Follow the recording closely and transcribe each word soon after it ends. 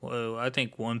Well, I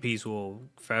think One Piece will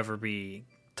forever be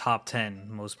top 10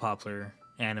 most popular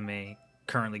anime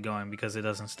currently going because it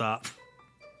doesn't stop.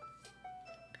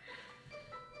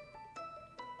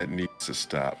 It needs to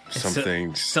stop. Some It's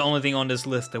things. it's the only thing on this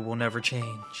list that will never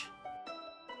change.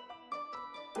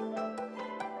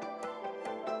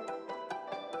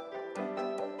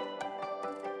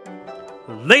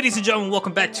 Ladies and gentlemen,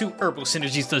 welcome back to Irbal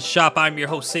Sinergy's The Shop. I'm your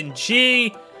host,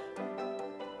 Sinji.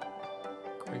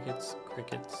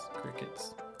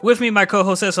 Crickets. With me, my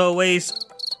co-host, as always.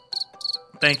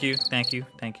 Thank you.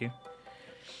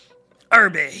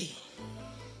 Irby.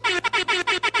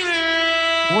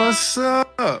 What's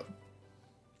up?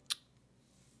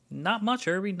 Not much,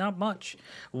 Irby, not much.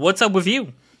 What's up with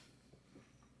you?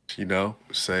 You know,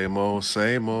 same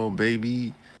old,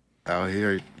 baby. Out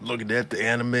here looking at the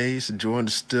animes, enjoying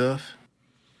the stuff.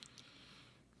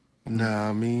 Nah,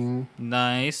 I mean...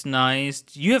 Nice.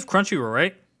 You have Crunchyroll,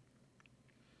 right?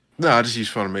 No, I just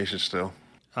use Funimation still.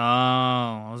 Oh,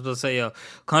 I was about to say,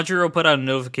 Crunchyroll put out a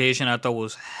notification I thought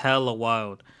was hella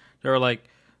wild. They were like,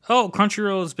 oh,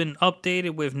 Crunchyroll has been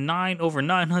updated with over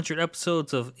 900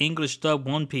 episodes of English dub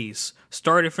One Piece.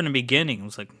 Started from the beginning. I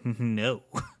was like, no,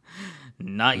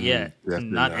 not yet.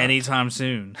 Not anytime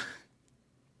soon.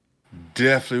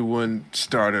 Definitely wouldn't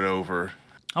start it over.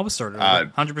 I would start it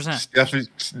over,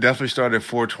 100%. Definitely started at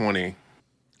 420.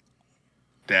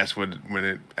 That's when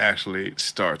it actually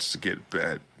starts to get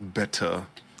better.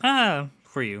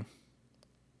 For you.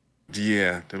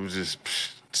 Yeah, it was just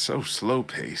so slow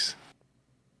pace.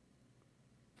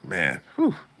 Man,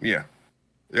 whew, yeah.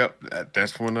 Yep,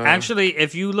 that's when... Actually,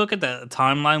 if you look at the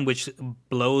timeline, which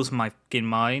blows my fucking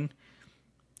mind,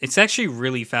 it's actually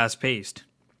really fast-paced.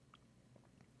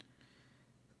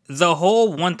 The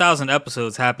whole 1,000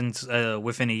 episodes happens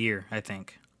within a year, I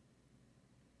think.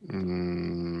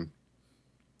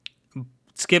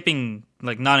 Skipping,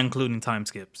 like, not including time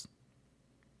skips.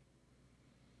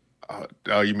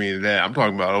 Oh, you mean that? I'm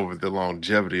talking about over the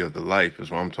longevity of the life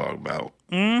is what I'm talking about.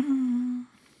 Mm-hmm.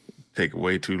 Take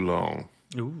way too long.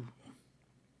 Ooh.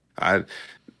 I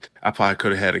probably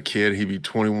could have had a kid. He'd be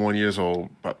 21 years old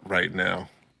right now.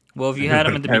 Well, if you had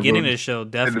him at the beginning of the show,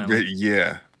 definitely.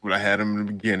 Yeah. When I had him in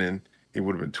the beginning, he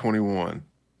would have been 21.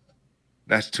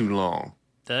 That's too long.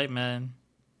 That, man.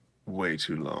 Way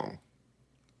too long.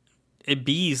 It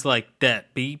bees like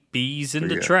that. Bees in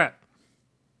the trap.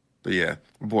 But yeah,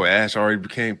 boy, Ash already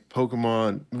became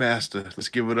Pokemon Master. Let's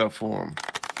give it up for him.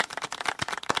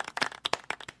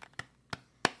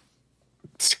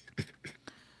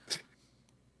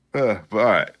 But all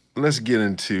right, let's get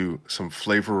into some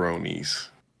flavoronies.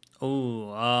 Ooh,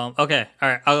 okay. All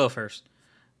right, I'll go first.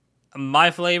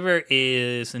 My flavor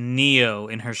is Neo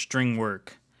in her string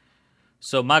work.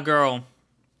 So my girl,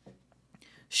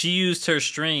 she used her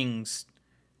strings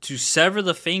to sever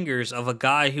the fingers of a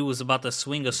guy who was about to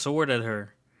swing a sword at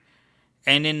her.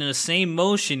 And in the same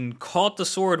motion, caught the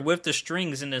sword with the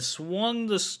strings and then swung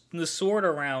the sword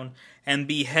around and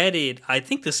beheaded, I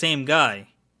think, the same guy.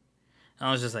 And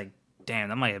I was just like, damn,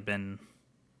 that might have been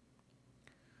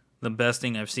the best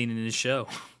thing I've seen in this show.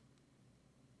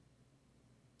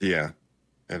 Yeah.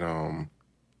 And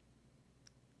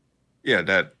yeah,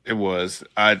 that it was.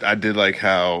 I did like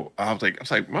how I was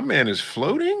like, my man is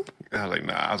floating? I was like,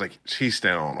 nah, I was like, he's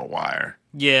standing on a wire.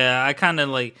 Yeah, I kinda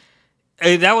like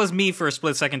that was me for a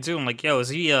split second too. I'm like, yo, is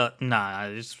he nah,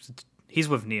 he's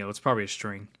with Neo, it's probably a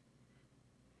string.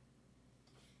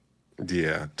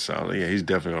 Yeah, so yeah, he's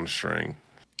definitely on a string.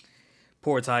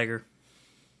 Poor Tiger.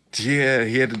 Yeah,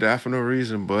 he had to die for no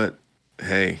reason, but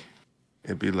hey,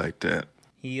 it'd be like that.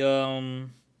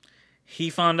 He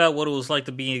found out what it was like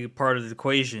to be a part of the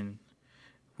equation.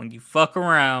 When you fuck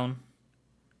around,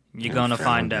 you're gonna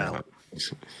find out.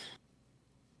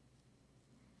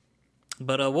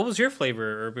 But what was your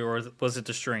flavor, or was it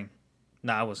the string?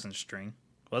 Nah, it wasn't the string.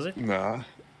 Was it? Nah,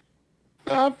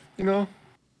 you know,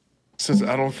 since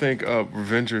I don't think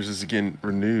Revengers is getting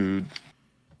renewed,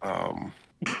 I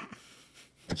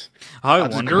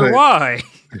wonder why.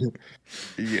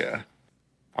 Yeah,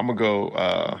 I'm gonna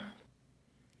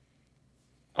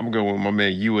go with my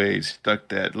man UA stuck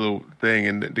that little thing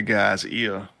in the guy's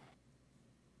ear.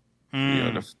 You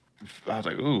know, I was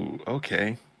like, ooh,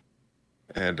 okay.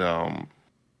 And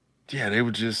yeah, they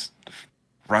were just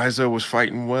Rizo was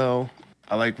fighting well.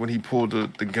 I like when he pulled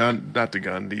the gun, not the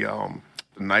gun, the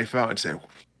knife out and said,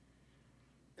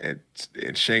 and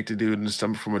shanked the dude in the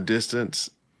stomach from a distance.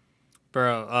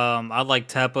 Bro, I like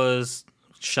Teppa's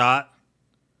shot.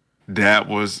 That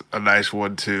was a nice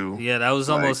one too. Yeah, that was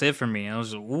almost it for me. I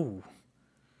was ooh.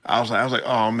 I was like,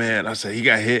 oh man. I said he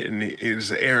got hit and it was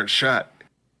an errant shot.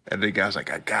 And the guy's like,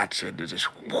 I got you. And just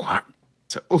what?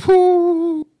 So,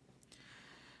 ooh,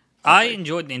 I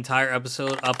enjoyed the entire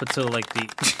episode up until like the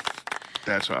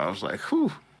that's why I was like,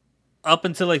 whew. up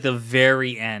until like the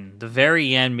very end. The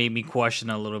very end made me question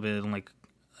a little bit. I'm like,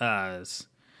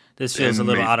 this feels a And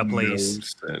little made out of no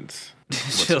place. sense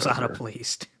This feels out of whatsoever.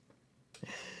 place.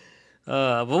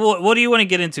 But what do you want to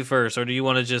get into first, or do you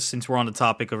want to just, since we're on the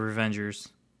topic of Revengers?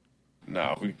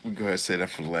 No, we go ahead and say that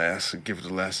for last and give it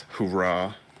the last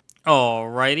hurrah.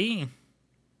 Alrighty.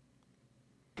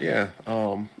 Yeah,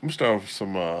 I'm start with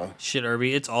some Shit,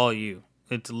 Irby, it's all you.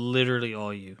 It's literally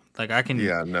all you. Like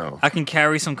yeah, no. I can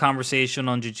carry some conversation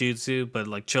on Jujutsu, but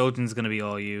like Chojin's gonna be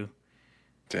all you.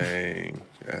 Dang,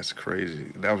 that's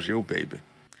crazy. That was your baby.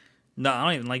 No, I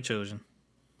don't even like Chojin.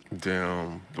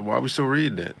 Damn. Why are we still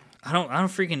reading it? I don't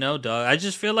freaking know, dog. I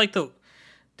just feel like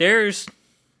there's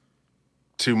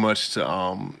Too much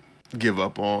to give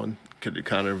up on. Could it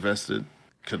kind of invested?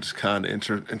 Cause it's kind of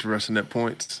interesting at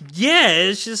points. yeah,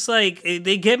 it's just like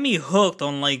they get me hooked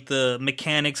on like the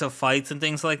mechanics of fights and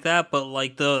things like that, but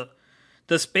like the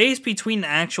space between the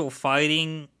actual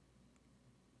fighting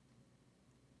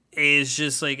is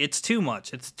just like it's too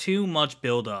much. It's too much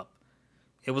build up.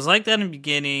 It was like that in the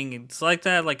beginning. It's like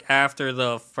that like after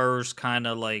the first kind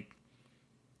of like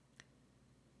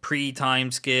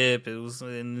pre-time skip. It was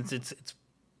and it's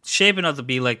shaping up to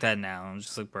be like that now. I'm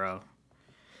just like, bro,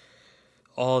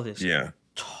 all this Yeah.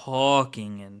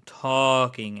 talking and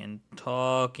talking and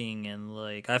talking and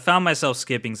like I found myself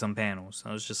skipping some panels.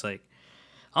 I was just like,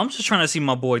 I'm just trying to see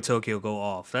my boy Tokyo go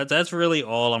off. That's really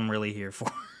all I'm really here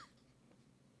for.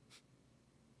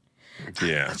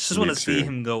 Yeah. I just want to see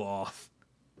him go off.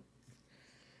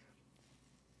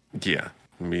 Yeah,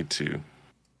 me too.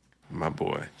 My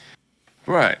boy.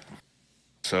 Right.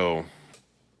 So,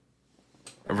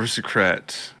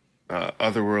 aristocrat,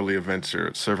 otherworldly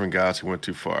adventure, serving gods who went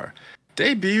too far.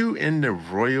 Debut in the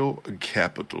royal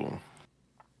capital.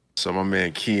 So my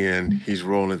man Kian, he's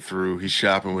rolling through. He's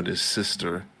shopping with his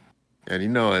sister,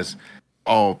 and as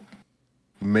all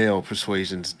male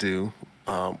persuasions do,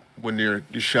 when you're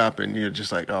shopping, you're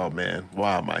just like, oh man,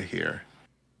 why am I here?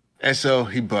 And so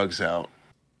he bugs out,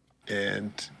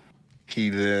 and he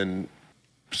then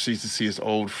proceeds to see his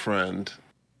old friend,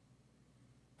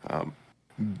 um,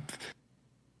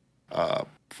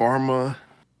 Pharma.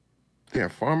 Yeah,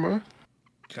 Pharma.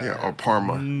 Yeah, or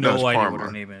Parma. No, it's No idea Parma. what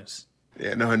her name is.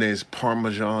 Yeah, no, her name is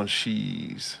Parmesan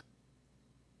cheese.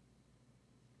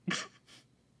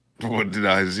 What did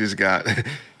I just got?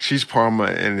 She's Parma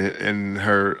and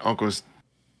her uncle's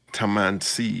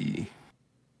Tamansi.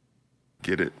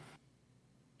 Get it?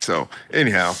 So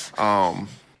anyhow,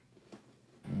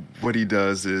 what he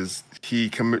does is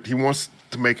he wants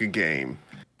to make a game.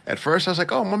 At first, I was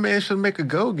like, oh, my man should make a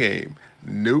Go game.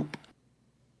 Nope.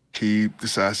 He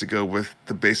decides to go with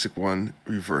the basic one,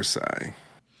 Reverse Eye.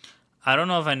 I don't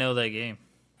know if I know that game.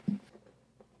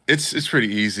 It's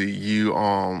pretty easy.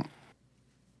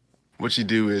 What you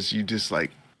do is you just like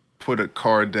put a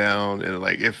card down, and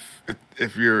like if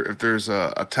there's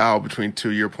a tile between two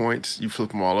of your points, you flip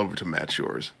them all over to match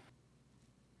yours.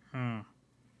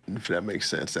 If that makes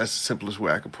sense, that's the simplest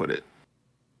way I could put it.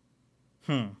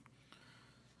 And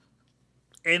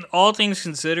all things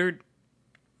considered,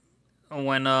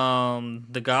 when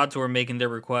the gods were making their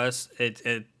requests,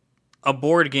 a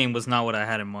board game was not what I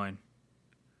had in mind.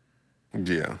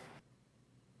 Yeah.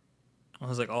 I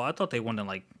was like, oh, I thought they wanted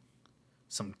like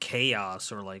some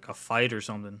chaos or like a fight or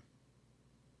something.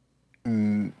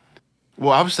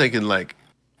 Well, I was thinking like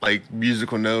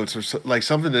musical notes or like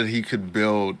something that he could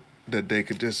build that they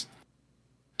could just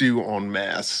do en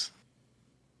masse.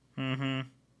 Mm-hmm.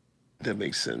 That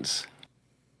makes sense.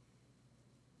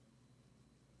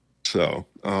 So,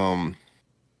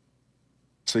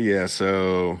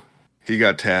 so he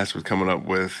got tasked with coming up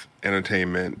with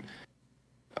entertainment,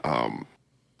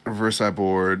 reverse eye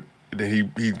board.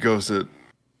 Then he goes to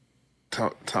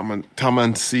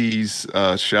Tamansi's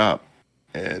shop,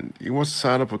 and he wants to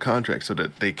sign up a contract so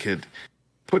that they could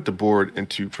put the board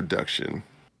into production.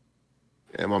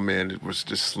 And my man was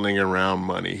just slinging around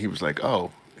money. He was like,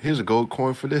 "Oh, here's a gold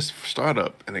coin for this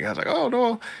startup." And the guy's like, "Oh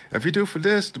no, if you do it for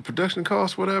this, the production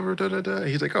costs whatever." Da da da.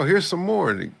 He's like, "Oh, here's some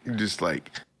more," and he just like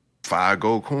 5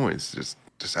 gold coins, just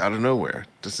out of nowhere,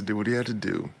 just to do what he had to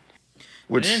do.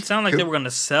 It didn't sound like they were gonna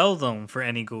sell them for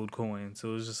any gold coins.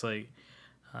 So it was just like,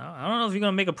 I don't know if you're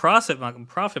gonna make a profit,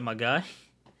 my guy.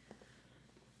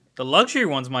 The luxury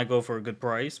ones might go for a good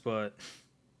price, but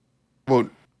well,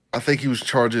 I think he was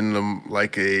charging them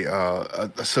like a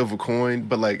silver coin,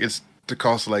 but like it's the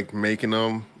cost of like making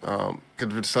them.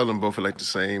 Because we're selling them both for like the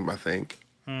same, I think.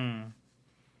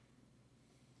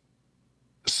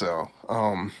 So,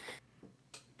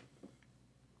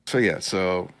 So yeah,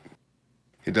 so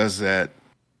he does that,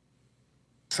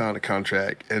 sign a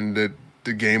contract, and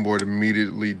the game board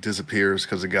immediately disappears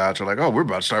because the gods are like, "Oh, we're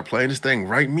about to start playing this thing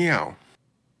right meow,"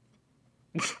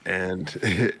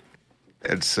 and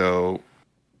and so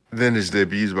then his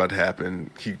debut is about to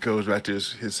happen. He goes back to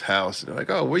his house, and they're like,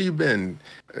 "Oh, where you been?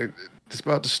 It's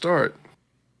about to start."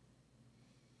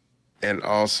 And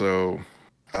also,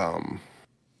 um,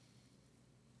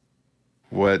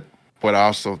 what what I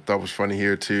also thought was funny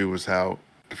here too was how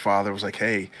the father was like,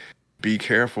 "Hey, be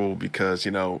careful because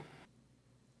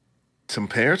some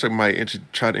parents might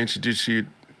try to introduce you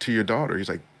to your daughter." He's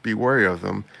like, "Be wary of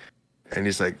them." And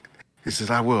he's like, he says,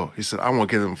 "I will." He said, "I won't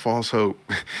give them false hope."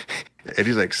 And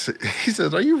he's like, he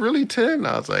says, "Are you really 10?"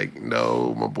 I was like,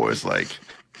 "No, my boy's like,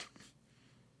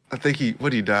 I think he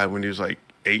died when he was like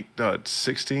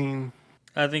 16.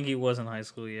 I think he was in high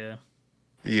school. Yeah,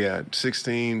 Yeah,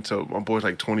 16. So my boy's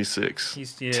like 26.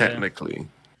 yeah. Technically,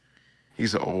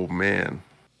 he's an old man.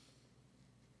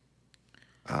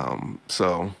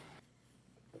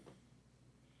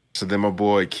 So then my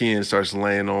boy Ken starts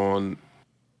laying on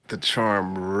the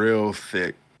charm real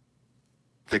thick,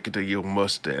 thicker than your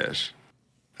mustache.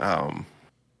 Um,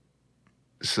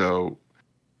 so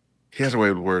he has a way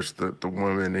with words, the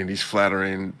woman, and he's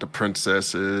flattering the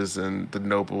princesses and the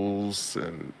nobles,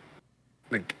 and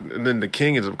then the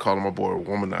king ends up calling my boy a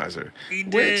womanizer, He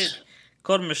did. which,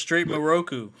 Called him a straight but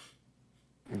Moroku.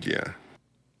 yeah,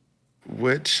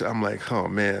 which I'm like, oh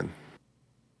man,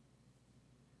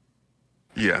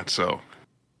 yeah. So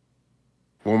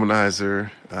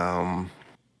womanizer.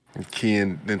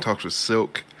 Ken then talks with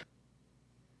Silk,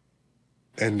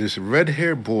 and this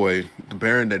red-haired boy, the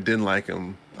Baron that didn't like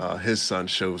him, his son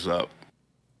shows up,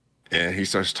 and he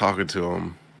starts talking to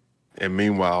him. And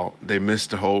meanwhile, they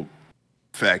missed the whole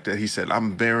fact that he said,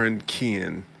 "I'm Baron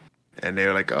Ken," and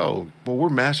they're like, "Oh, well, we're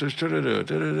masters." Da, da, da,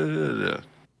 da, da, da, da.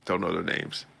 Don't know their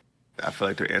names. I feel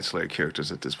like they're ancillary characters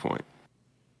at this point.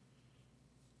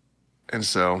 And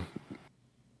so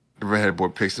the redhead boy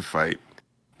picks the fight,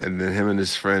 and then him and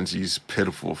his friends use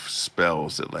pitiful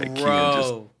spells that like Ken just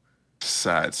Bro,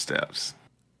 sidesteps.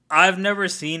 I've never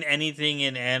seen anything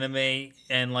in anime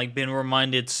and like been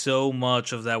reminded so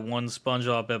much of that one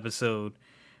SpongeBob episode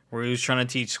where he was trying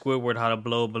to teach Squidward how to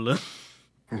blow a balloon.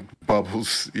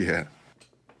 Bubbles, yeah.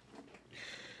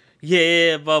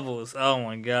 Yeah, Bubbles. Oh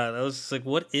my god, I was just like,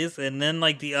 what is? And then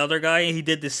like the other guy, he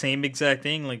did the same exact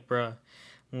thing. Like, bruh,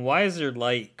 why is there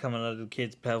light coming out of the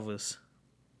kid's pelvis?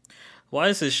 Why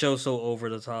is this show so over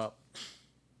the top?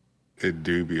 It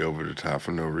do be over the top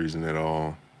for no reason at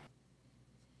all.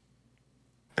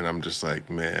 And I'm just like,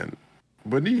 man,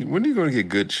 when are you gonna get a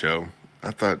good show?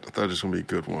 I thought it was gonna be a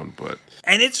good one, but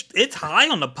And it's high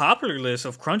on the popular list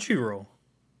of Crunchyroll.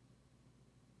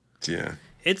 yeah.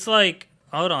 It's like,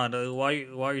 hold on, while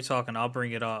you're talking, I'll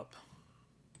bring it up.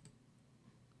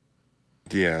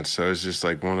 Yeah, so it's just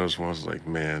like one of those ones like,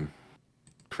 man,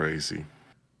 crazy.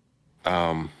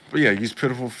 But yeah, use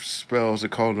pitiful spells. They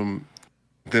called him.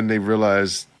 Then they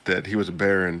realized that he was a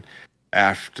baron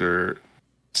after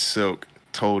Silk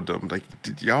told them, like,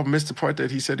 did y'all miss the part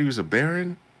that he said he was a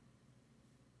baron?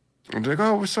 And they're like,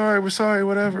 oh, we're sorry,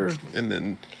 whatever. And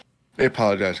then they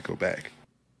apologize to go back.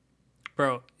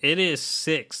 Bro, it is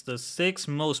the sixth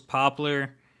most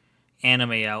popular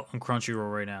anime out on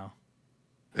Crunchyroll right now.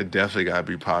 It definitely got to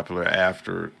be popular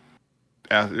after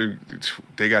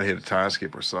they got to hit a time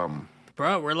skip or something.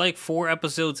 Bro, we're like 4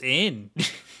 episodes in.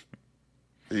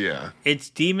 Yeah. It's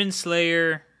Demon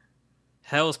Slayer,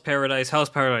 Hell's Paradise. Hell's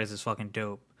Paradise is fucking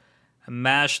dope.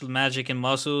 Mash Magic and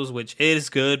Muscles, which is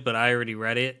good, but I already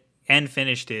read it and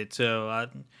finished it, so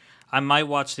I might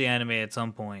watch the anime at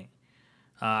some point.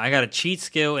 I got a cheat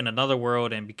skill in another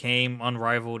world and became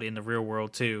unrivaled in the real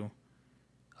world too.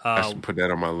 I should put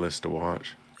that on my list to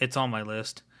watch. It's on my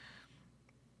list.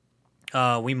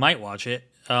 We might watch it.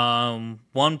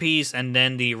 One Piece and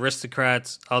then the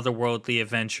Aristocrats' Otherworldly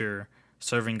Adventure,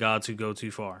 Serving Gods Who Go Too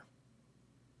Far.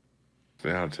 So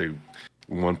I'll take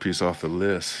One Piece off the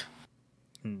list.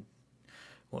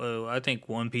 Well, I think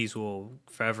One Piece will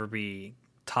forever be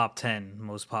top 10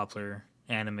 most popular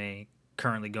anime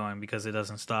currently going because it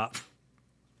doesn't stop.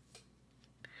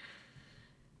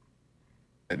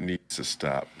 It needs to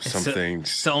stop.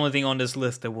 It's the only thing on this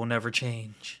list that will never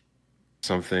change.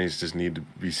 Some things just need to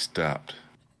be stopped.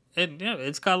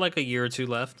 It's got like a year or two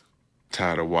left.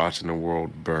 Tired of watching the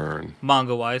world burn.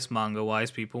 Manga wise,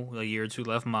 people. A year or two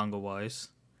left, manga wise.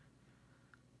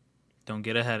 Don't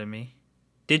get ahead of me.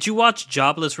 Did you watch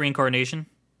Jobless Reincarnation?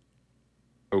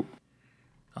 Oh,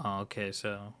 Oh, okay,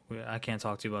 so I can't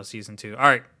talk to you about season 2. All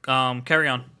right, carry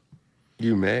on.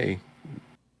 you may.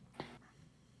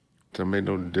 That made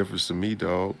no difference to me,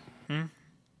 dog. Hmm?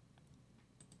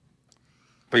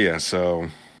 But yeah, so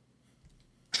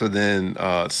then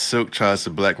Silk tries to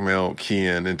blackmail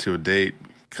Kian into a date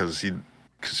because she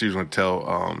was going to tell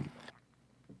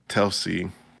Telsey,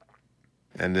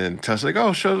 and then Telsey's like,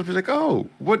 oh, shows up. He's like, oh,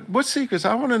 what secrets?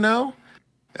 I want to know.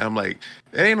 And I'm like,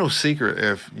 it ain't no secret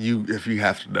if you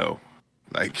have to know.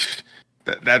 Like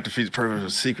that defeats the purpose of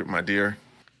a secret, my dear.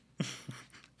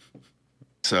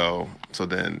 So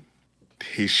then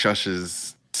he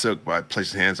shushes Silk by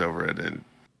placing hands over it, and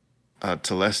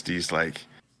Telesti's like,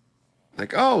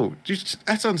 oh,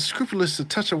 that's unscrupulous to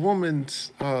touch a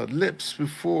woman's lips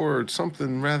before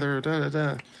something rather da da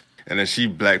da. And then she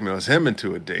blackmails him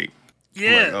into a date. I'm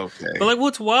like, Yeah, but okay, like,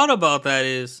 what's wild about that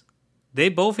is they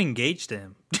both engaged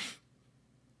him.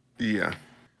 yeah,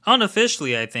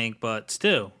 Unofficially, I think, but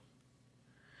still.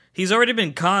 He's already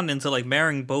been conned into like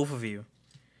marrying both of you.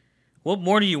 What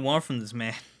more do you want from this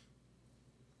man?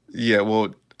 yeah.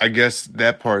 Well, I guess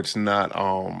that part's not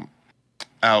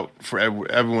out for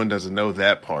everyone. Doesn't know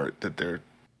that part that they're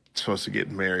supposed to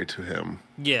get married to him.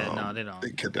 Yeah, no, they don't.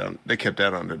 They kept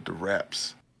that under the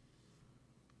wraps.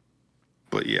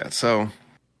 But yeah, so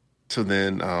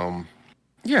then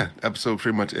yeah, episode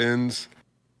pretty much ends.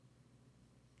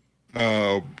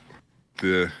 Uh,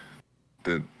 the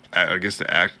the I guess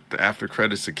the after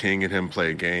credits, the king and him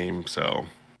play a game. So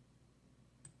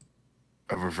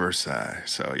a reverse eye.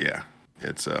 So yeah,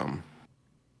 it's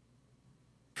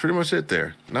pretty much it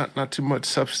there. Not too much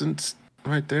substance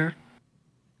right there.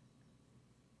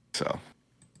 So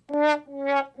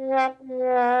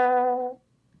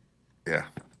yeah,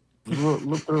 little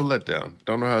bit of letdown.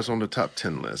 Don't know how it's on the top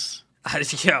 10 list.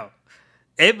 Yo,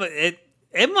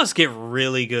 it must get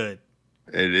really good.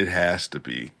 It has to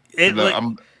be. It Look, like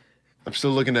I'm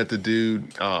still looking at the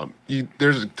dude.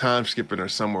 There's a time skip in there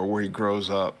somewhere where he grows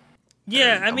up.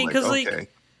 yeah, And I I'm mean, like, because okay.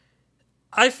 like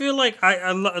I feel like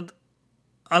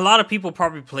a lot of people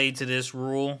probably played to this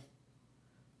rule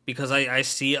because I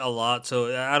see it a lot.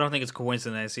 So I don't think it's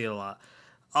coincidence I see it a lot.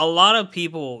 A lot of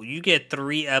people, you get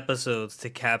 3 episodes to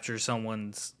capture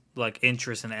someone's like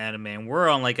interest in anime, and we're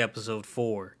on like episode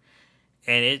 4,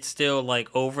 and it's still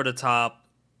like over the top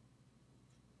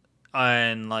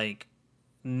and like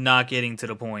not getting to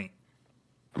the point.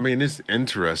 I mean, it's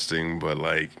interesting, but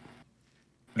like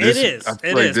It this, I is, feel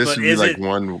it like is, this but would be is like it?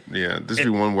 one. Yeah, this would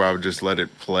it be one where I would just let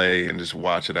it play and just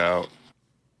watch it out,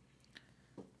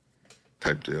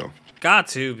 type deal. got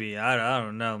to be. I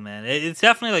don't know, man. It's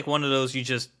definitely like one of those you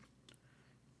just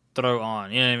throw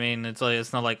on. You know what I mean? It's like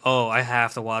it's not like, oh, I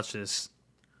have to watch this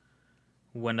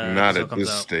when the Not episode at comes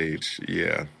this out. stage.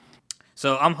 Yeah,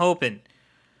 So I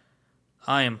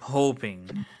am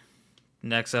hoping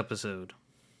next episode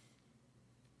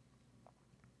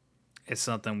it's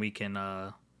something we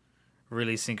can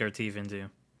really sink our teeth into.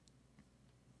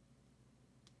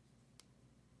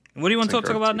 What do you want to sink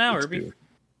talk our about teeth now, Irby? into.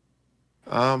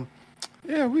 Um,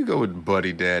 yeah, we go with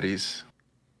buddy daddies.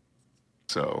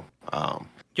 So, Yo,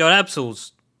 that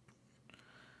episode's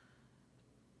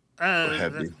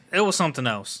heavy. it was something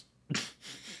else.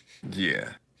 Yeah.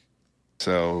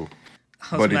 So,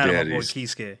 I was buddy mad at my boy daddies.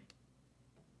 Kisuke.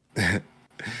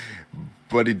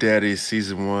 Buddy Daddy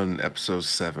season 1 episode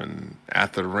 7.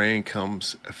 After the rain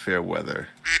comes fair weather.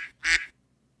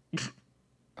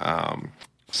 Why the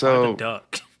So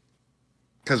duck?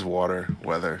 because water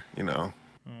weather, Oh,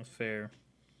 fair.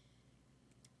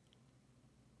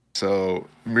 So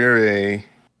Mireille,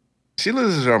 she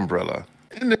loses her umbrella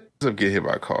and ends up getting hit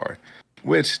by a car,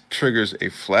 which triggers a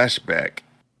flashback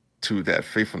to that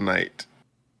fateful night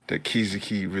that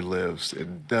Kizuki relives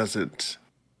and doesn't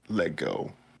let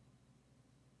go.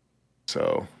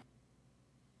 So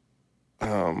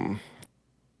um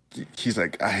he's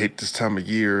like, I hate this time of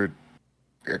year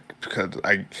because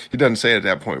he doesn't say it at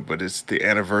that point, but it's the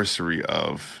anniversary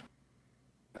of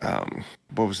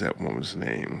what was that woman's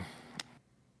name?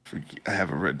 I have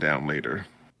it written down later.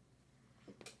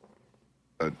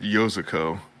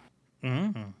 Yozuko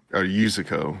Mm-hmm. or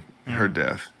Yuzuko, her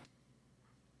death.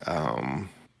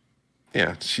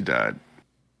 Yeah, she died,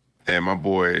 and my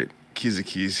boy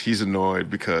he's annoyed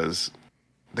because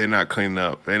they're not cleaning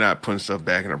up. They're not putting stuff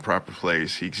back in a proper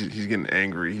place. He's getting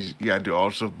angry. He got to do all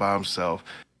the stuff by himself,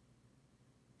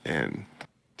 and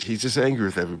he's just angry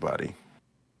with everybody.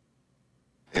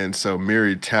 And so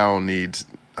Miri towel needs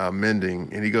mending,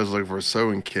 and he goes looking for a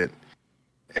sewing kit.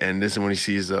 And this is when he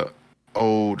sees a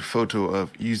old photo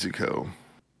of Yuzuko.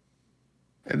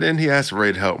 And then he asks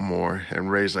Ray to help more,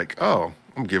 and Ray's like, "Oh,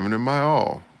 I'm giving him my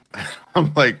all."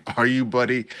 I'm like, "Are you,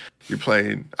 buddy? You're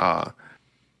playing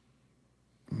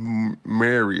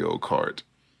Mario Kart,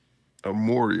 a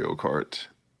Mario Kart."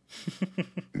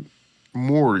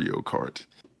 Mario Kart.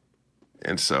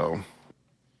 And so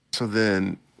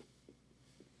then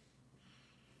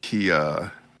he uh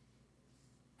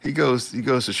he goes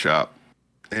to shop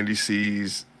and he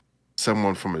sees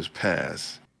someone from his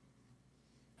past.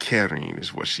 Karen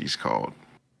is what she's called.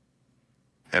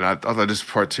 And I thought this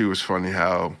part two was funny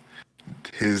how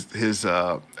his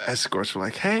escorts were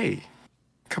like, "Hey,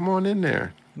 come on in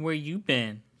there." Where you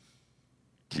been?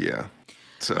 Yeah.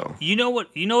 So You know what?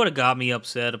 You know what got me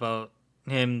upset about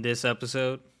him this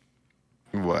episode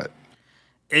what?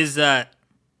 is that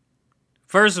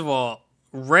first of all,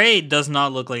 Ray does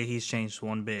not look like he's changed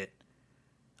one bit.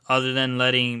 Other than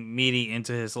letting Meaty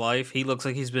into his life, he looks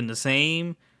like he's been the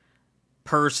same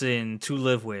person to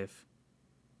live with.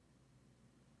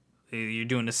 You're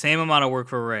doing the same amount of work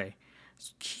for Ray.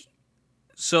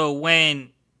 So when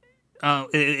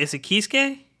is it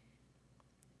Kisuke?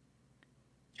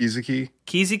 Kizuki?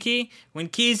 Kizuki? When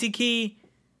Kizuki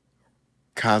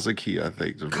Kazuki, I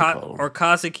think is what they call him. or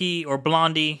Kazuki or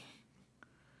Blondie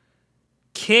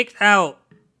kicked out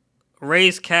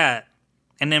Ray's cat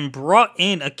and then brought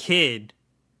in a kid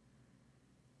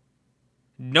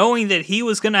knowing that he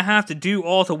was going to have to do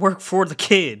all the work for the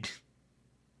kid.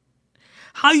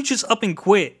 How you just up and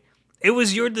quit? It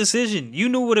was your decision. You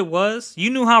knew what it was. You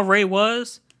knew how Ray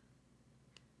was.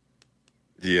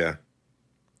 Yeah.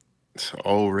 It's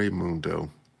old Raymundo.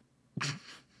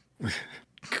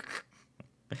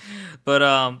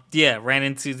 But yeah, ran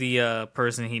into the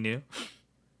person he knew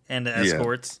and the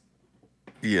escorts.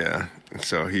 Yeah.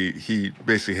 So he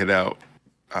basically hid out,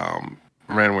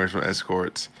 ran away from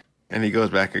escorts, and he goes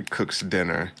back and cooks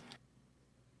dinner.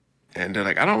 And they're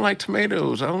like, "I don't like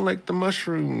tomatoes. I don't like the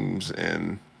mushrooms."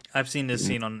 And I've seen this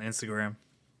scene on Instagram.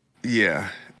 yeah,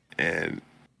 and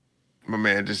my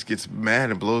man just gets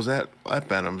mad and blows that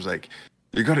up at him. He's like,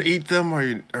 "You're gonna eat them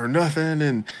or nothing,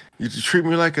 and you treat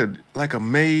me like a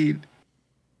maid."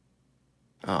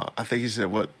 I think he said,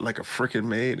 "What, like a freaking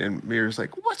maid?" And Mira's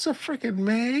like, "What's a freaking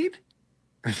maid?"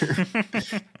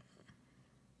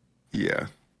 Yeah,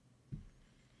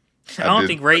 I don't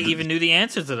think Ray even knew the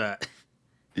answer to that.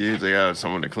 yeah, he's like, "Oh,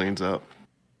 someone that cleans up."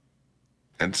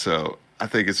 And so I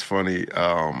think it's funny.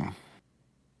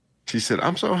 She said,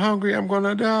 "I'm so hungry, I'm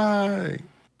gonna die."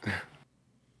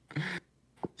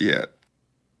 Yeah.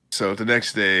 So the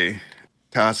next day,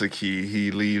 Kazuki,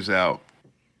 he leaves out.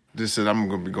 Just said, "I'm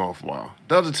gonna be gone for a while."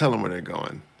 Doesn't tell him where they're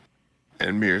going.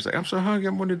 And Mira's like, "I'm so hungry,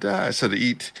 I'm gonna die." So they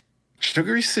eat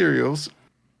sugary cereals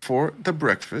for the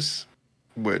breakfast,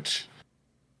 which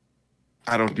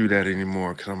I don't do that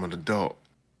anymore because I'm an adult.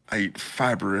 I eat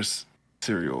fibrous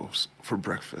cereals for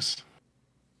breakfast.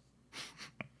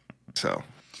 So,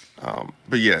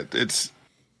 but yeah, it's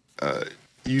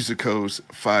Yuzuko's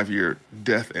 5-year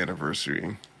death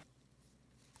anniversary.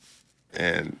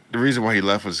 And the reason why he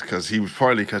left was because he was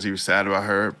sad about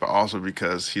her, but also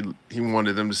because he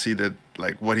wanted them to see that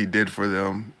like what he did for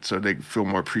them, so they could feel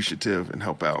more appreciative and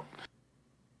help out.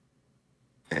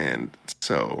 And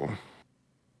so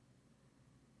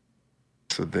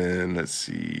then let's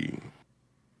see,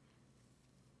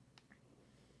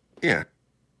 yeah.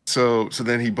 So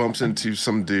then he bumps into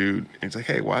some dude and he's like,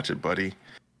 "Hey, watch it, buddy.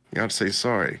 You have to say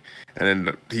sorry." And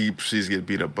then he proceeds to get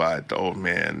beat up by the old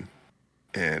man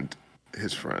and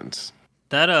his friends.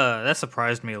 That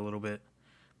surprised me a little bit,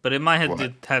 but it might have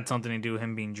What? had something to do with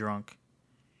him being drunk.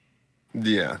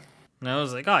 Yeah. And I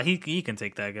was like, oh, he can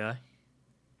take that guy.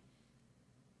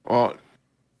 Well,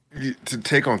 to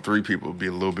take on 3 people would be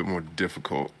a little bit more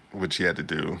difficult, which he had to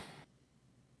do.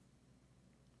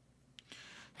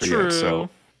 But True. Yeah,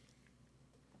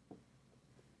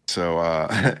 so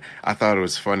I thought it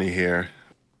was funny here,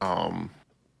 how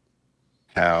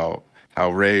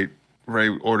Ray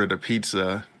ordered a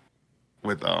pizza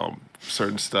with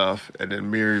certain stuff, and then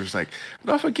Miri was like,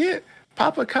 "Don't forget,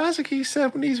 Papa Kazuki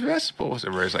sent me these vegetables,"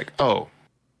 and Ray's like, "Oh,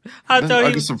 I thought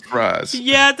I'll get some fries."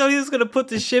 Yeah, I thought he was gonna put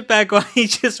the shit back on. He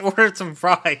just ordered some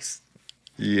fries.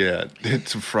 Yeah, get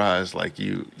some fries. Like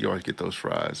you always get those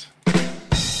fries.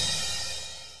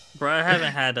 Bro, I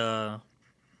haven't had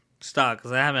stock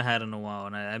because I haven't had it in a while,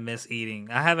 and I miss eating.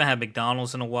 I haven't had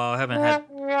McDonald's in a while. I haven't had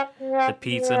the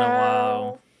pizza in a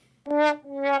while.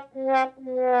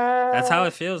 That's how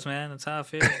it feels, man. That's how it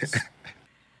feels.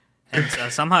 And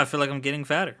somehow I feel like I'm getting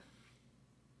fatter.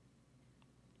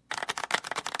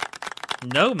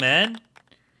 No, man.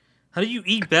 How do you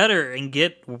eat better and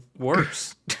get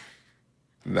worse?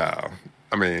 No,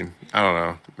 I mean, I don't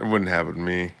know. It wouldn't happen to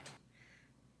me.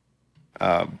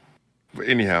 But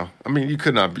anyhow, I mean, you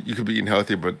could be eating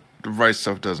healthier, but the right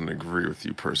stuff doesn't agree with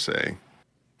you per se.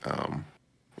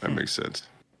 That makes sense.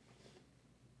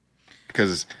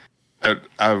 Because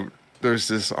I there's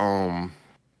this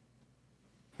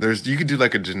there's you could do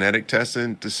like a genetic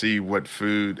testing to see what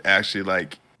food actually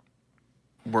like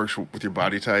works with your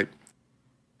body type.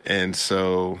 And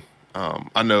so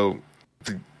I know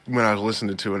when I was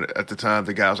listening to it at the time,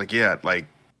 the guy was like, yeah, like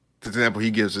for example, he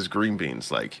gives us green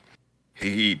beans. Like he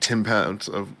eat 10 pounds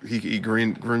of he could eat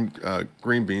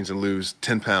green beans and lose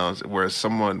 10 pounds, whereas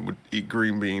someone would eat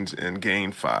green beans and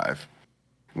gain 5,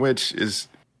 which is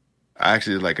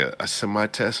actually like a semi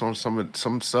test on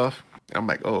some stuff. I'm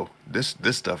like, oh, this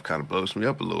stuff kind of blows me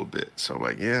up a little bit. So I'm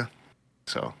like, yeah.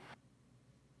 So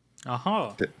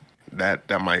Uh-huh. th-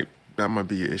 that might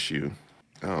be an issue.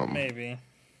 Um, Maybe.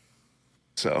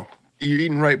 so you're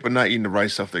eating right, but not eating the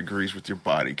right stuff that agrees with your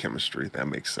body chemistry. That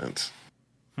makes sense.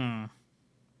 Hmm.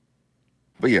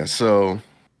 But yeah, so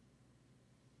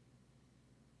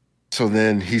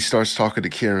then he starts talking to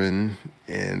Karen,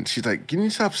 and she's like, "Can you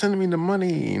stop sending me the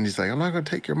money?" And he's like, "I'm not gonna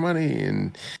take your money."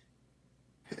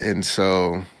 And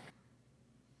so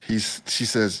she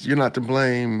says, "You're not to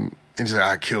blame." And he's like,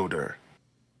 "I killed her."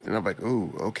 And I'm like,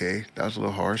 "Oh, okay, that was a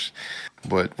little harsh."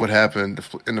 But what happened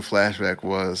in the flashback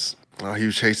was he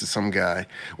was chasing some guy,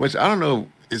 which I don't know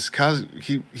is cause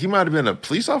he might have been a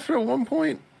police officer at one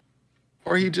point,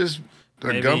 or he just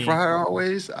a gun for Maybe hire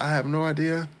always. I have no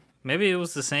idea. maybe it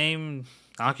was the same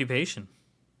occupation.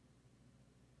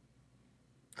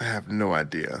 I have no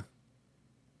idea.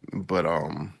 But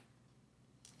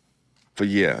but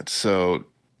yeah, so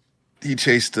he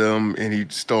chased them and he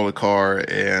stole a car,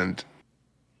 and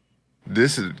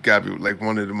this has got to be like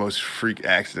one of the most freak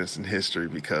accidents in history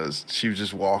because she was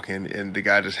just walking and the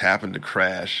guy just happened to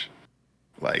crash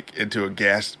like into a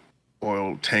gas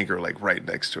oil tanker like right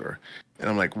next to her. And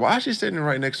I'm like, why is she standing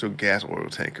right next to a gas oil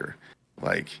tanker?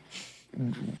 Like,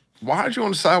 why aren't you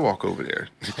on the sidewalk over there?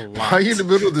 Why are you in Plot.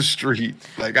 the middle of the street?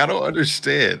 Like, I don't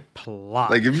understand. Plot.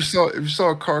 Like, if you saw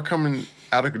a car coming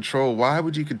out of control, why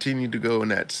would you continue to go in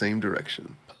that same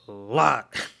direction?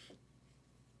 Plot.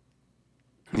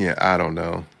 Yeah, I don't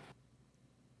know.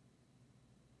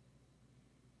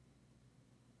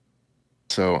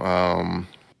 So,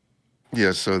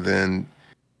 yeah, so then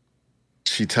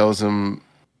she tells him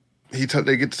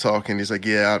they get to talking. He's like,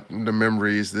 yeah, the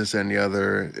memories, this and the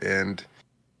other, and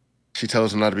she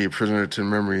tells him not to be a prisoner to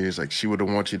memories. Like she would have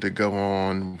want you to go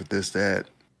on with this, that,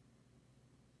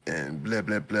 and blah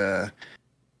blah blah.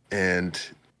 And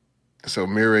so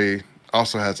Mary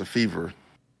also has a fever.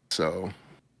 So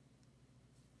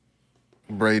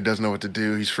Bray doesn't know what to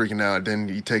do. He's freaking out. Then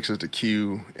he takes her to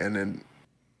Q, and then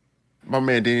my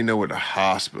man didn't even know where the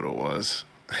hospital was.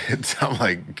 I'm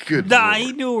like, good Nah, he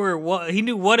lord. knew where what he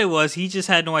knew what it was. He just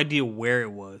had no idea where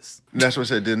it was. And that's what I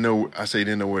said. Didn't know. I say he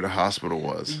didn't know where the hospital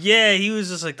was. Yeah, he was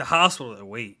just like the hospital.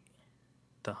 Wait,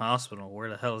 the hospital? Where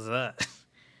the hell is that?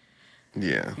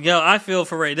 Yeah. Yo, I feel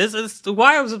for Ray. This is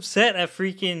why I was upset at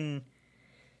freaking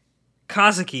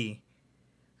Kazuki.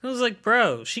 I was like,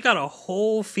 bro, she got a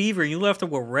whole fever. You left her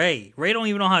with Ray. Ray don't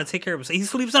even know how to take care of himself. He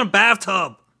sleeps in a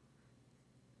bathtub.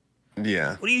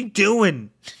 Yeah. What are you doing?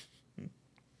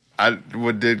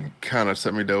 What did kind of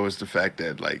upset me though is the fact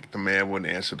that like the man wouldn't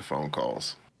answer the phone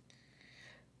calls.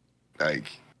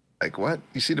 Like, like what?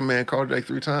 You see the man called you like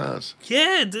 3 times.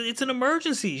 Yeah, it's an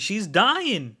emergency. She's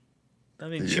dying. I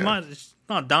mean, Yeah, she's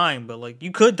not dying, but like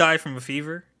you could die from a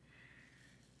fever.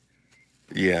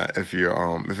 yeah. If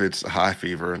it's high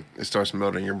fever, it starts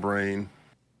melting your brain.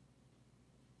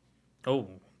 Oh,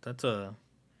 that's a.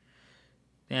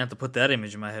 You have to put that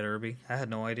image in my head, Irby. I had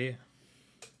no idea.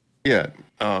 Yeah,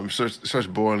 starts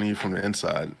boiling you from the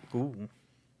inside. Ooh.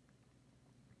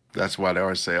 That's why they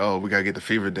always say, "Oh, we gotta get the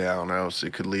fever down, or else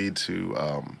it could lead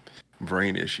to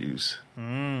brain issues."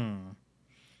 Hmm.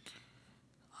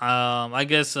 I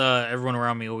guess everyone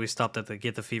around me always stopped at the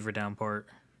get the fever down part.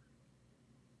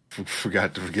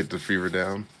 Forgot to get the fever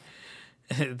down.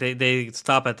 they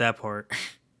stop at that part.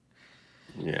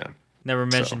 Yeah. Never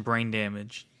So mentioned brain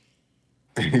damage.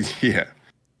 yeah,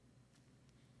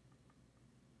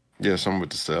 yeah. Some with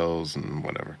the cells and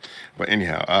whatever. But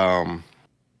anyhow,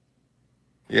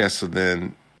 yeah. So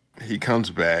then he comes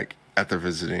back after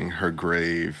visiting her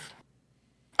grave.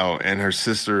 Oh, and her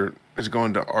sister is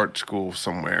going to art school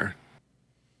somewhere,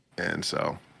 and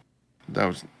so that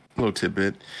was a little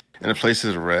tidbit. And the place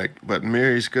is a wreck, but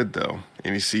Mary's good though,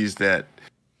 and he sees that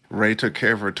Ray took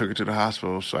care of her, took her to the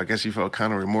hospital. So I guess he felt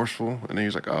kind of remorseful, and then he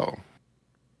was like, "Oh."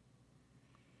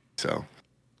 So,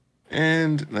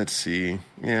 and let's see,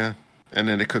 yeah. And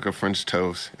then they cook a French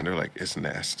toast, and they're like, "It's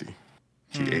nasty."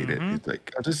 She ate it. Mm-hmm. He's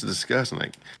like, "Oh, this is disgusting."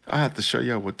 Like, I have to show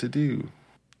y'all what to do.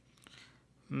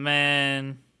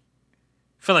 Man,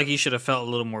 I feel like he should have felt a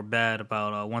little more bad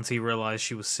about once he realized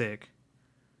she was sick.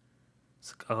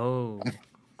 It's like, oh,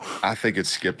 I think it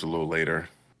skipped a little later,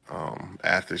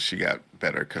 after she got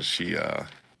better because she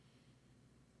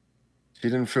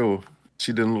didn't feel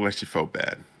she didn't look like she felt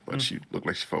bad, but mm, she looked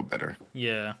like she felt better.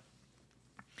 yeah.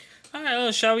 All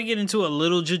right, shall we get into a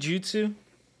little jujutsu?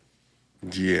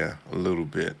 Yeah, a little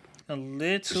bit. A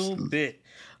Just little bit.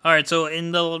 All right, so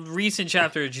in the recent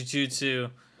chapter of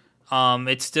Jujutsu,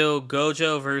 it's still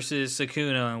Gojo versus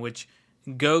Sukuna, in which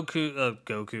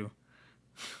Gojo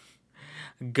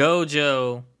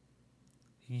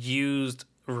used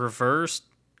reversed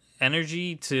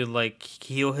energy to like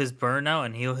heal his burnout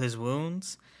and heal his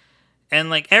wounds, and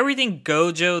like everything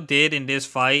Gojo did in this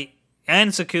fight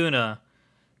and Sukuna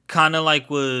kind of like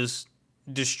was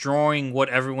destroying what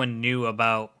everyone knew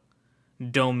about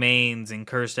domains and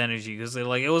cursed energy, because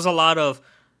like it was a lot of,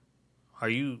 are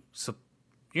you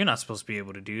you're not supposed to be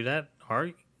able to do that, are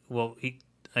you? Well,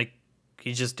 like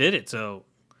he just did it, so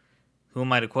who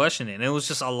am I to question it? And it was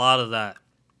just a lot of that.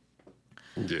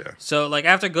 yeah. So like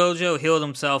after Gojo healed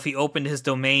himself, he opened his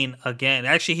domain again.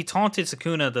 Actually, he taunted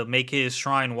Sukuna to make his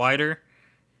shrine wider,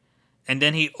 and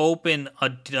then he opened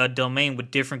a domain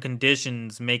with different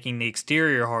conditions, making the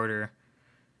exterior harder,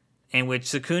 in which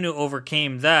Sukuna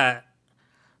overcame that.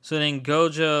 So then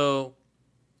Gojo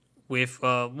with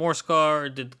more Scar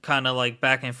did kind of like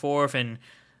back and forth, and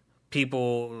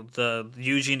people, the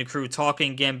Yuji and the crew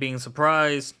talking again, being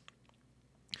surprised.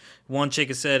 One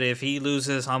chick said, if he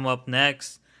loses, I'm up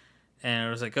next. And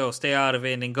it was like, oh, stay out of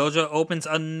it. And then Gojo opens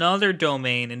another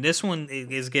domain, and this one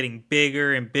is getting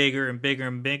bigger and bigger and bigger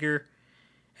and bigger.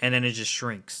 And then it just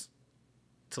shrinks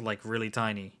to like really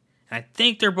tiny. And I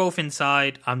think they're both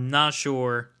inside. I'm not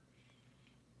sure.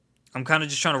 I'm kind of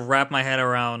just trying to wrap my head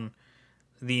around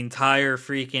the entire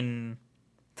freaking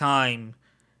time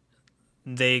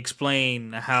they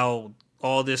explain how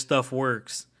all this stuff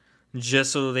works,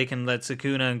 just so they can let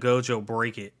Sukuna and Gojo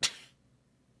break it.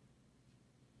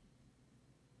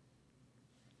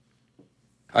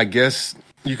 I guess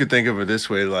you could think of it this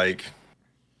way, like,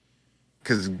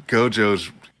 because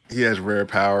Gojo's he has rare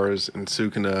powers, and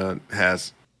Sukuna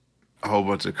has a whole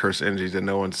bunch of cursed energies that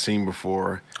no one's seen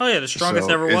before. Oh yeah, the strongest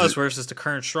So ever is was it versus the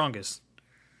current strongest.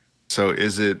 so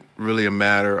is it really a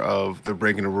matter of the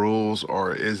breaking the rules,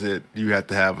 or is it you have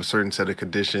to have a certain set of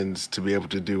conditions to be able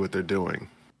to do what they're doing?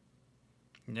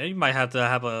 Yeah, you might have to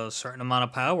have a certain amount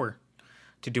of power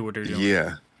to do what they're doing.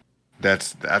 Yeah,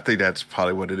 I think that's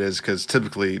probably what it is because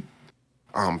typically,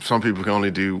 some people can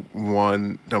only do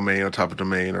one domain on top of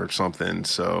domain or something.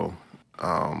 So,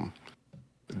 um,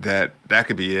 that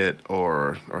could be it,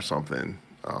 or something.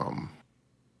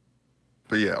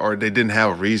 But yeah, or they didn't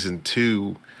have a reason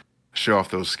to show off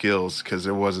those skills because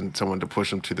there wasn't someone to push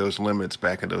them to those limits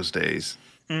back in those days.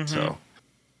 Mm-hmm. So,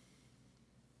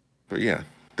 but yeah,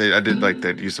 I did like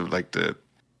that use of like the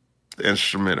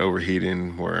instrument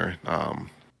overheating where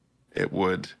it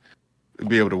would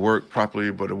be able to work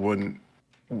properly, but it wouldn't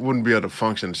be able to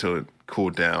function until it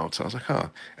cooled down. So I was like, huh.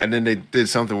 And then they did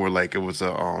something where like it was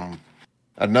a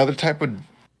another type of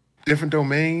different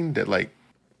domain that like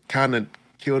kind of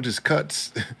killed his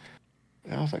cuts.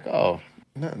 And I was like, oh,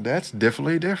 no, that's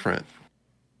definitely different.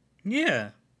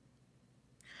 Yeah.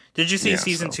 Did you see Yeah,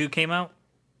 season so 2 came out?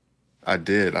 I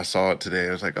did. I saw it today.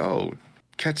 I was like, oh,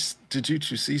 catch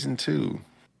Jujutsu season 2.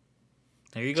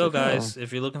 There you It's go, like, oh, guys.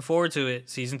 If you're looking forward to it,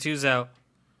 season 2's out.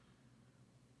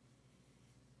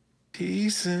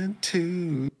 season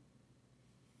 2.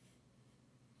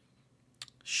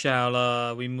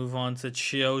 Shall we move on to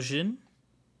Chojin?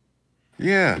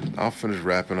 Yeah, I'll finish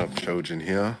wrapping up Chojin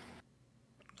here.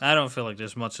 I don't feel like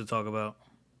there's much to talk about.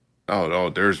 Oh,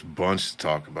 there's a bunch to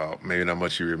talk about. Maybe not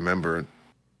much you remember,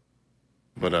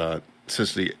 but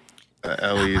essentially, Not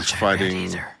Ellie is much I read fighting.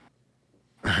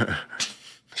 either.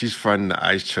 She's fighting the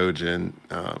Ice Chojin,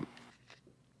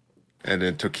 and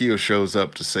then Tokyo shows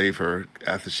up to save her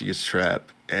after she gets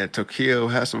trapped. And Tokyo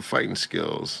has some fighting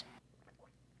skills.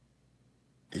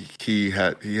 He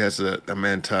has a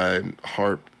Mantine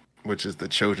harp, which is the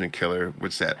Chojin killer,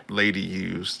 which that lady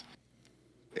used,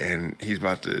 and he's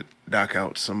about to knock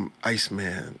out some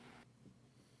Iceman.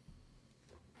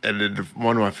 And then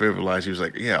one of my favorite lines, he was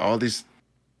like, "Yeah, all this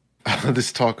all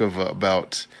this talk of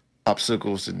about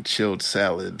popsicles and chilled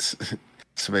salads,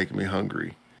 it's making me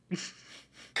hungry."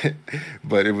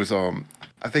 But it was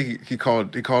I think he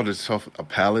called himself a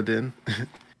paladin,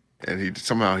 and he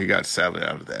got salad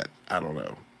out of that. I don't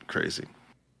know, crazy.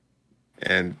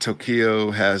 And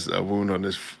Tokyo has a wound on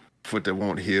his foot that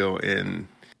won't heal, and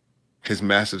his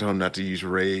master told him not to use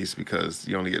rays because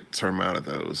you only get a certain amount of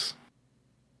those.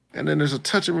 And then there's a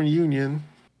touching reunion,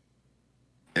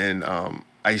 and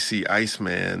Icy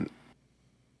Iceman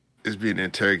is being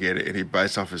interrogated and he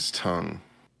bites off his tongue.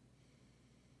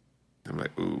 I'm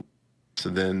like, ooh. So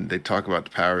then they talk about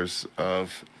the powers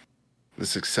of the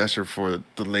successor for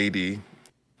the lady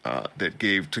that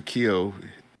gave Takio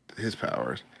his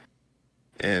powers.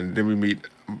 And then we meet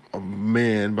a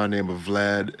man by the name of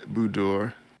Vlad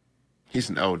Budor. He's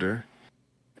an elder.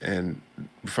 And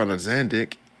we find out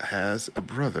Zandik has a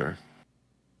brother.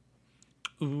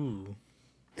 Ooh.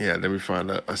 Yeah, then we find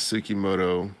a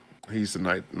Tsukimoto. He's the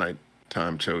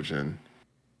nighttime Chojin.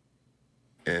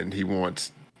 And he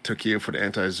wants Tokyo for the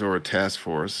anti-Zora task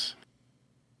force.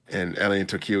 And Ellie and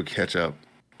Tokyo catch up.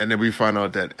 And then we find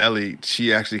out that Ellie,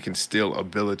 she actually can steal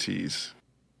abilities.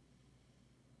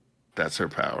 That's her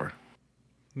power.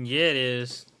 Yeah, it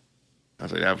is. I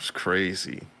was like, that was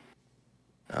crazy.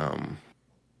 And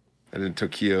then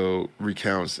Tokyo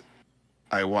recounts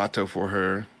Iwato for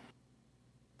her.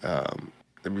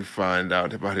 Then we find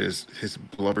out about his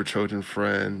blubber Trojan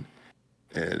friend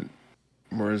and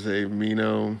Morze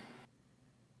Mino,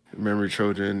 Memory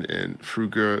Trojan, and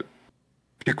Fruger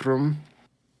Pikram.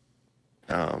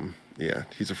 Yeah,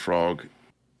 he's a frog.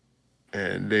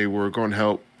 And they were going to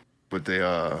help, but they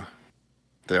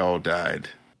all died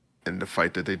in the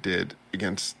fight that they did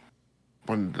against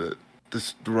one of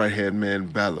the right hand man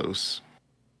Balos.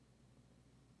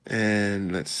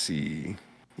 And let's see.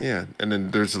 Yeah, and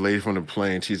then there's a lady from the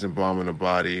plane. She's embalming a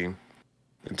body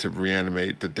and to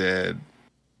reanimate the dead.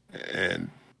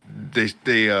 And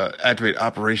they activate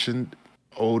Operation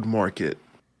Old Market.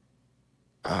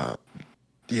 Yeah,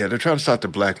 they're trying to stop the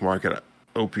black market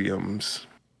opiums.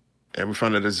 And we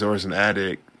find out that Zora's an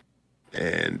addict.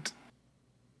 And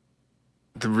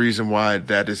the reason why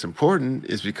that is important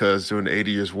is because during the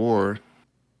 80 Years' War,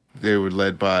 they were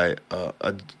led by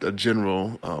a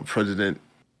general, President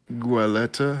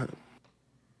Gualeta,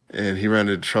 and he ran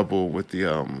into trouble with the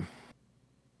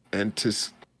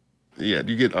yeah,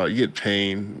 you get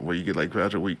pain where you get like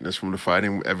gradual weakness from the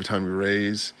fighting every time you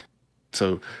raise.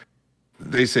 So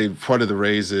they say part of the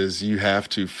raise is you have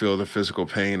to feel the physical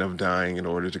pain of dying in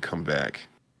order to come back.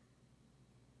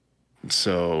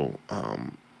 So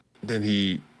then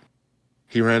he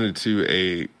ran into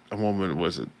a woman,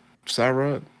 was it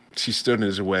Sarah? She stood in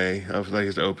his way of like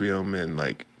his opium, and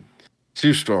like she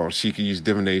was strong. She could use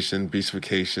divination,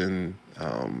 beastification,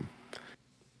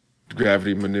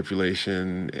 gravity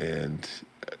manipulation, and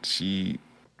she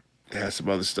has some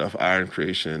other stuff, iron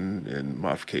creation and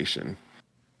modification.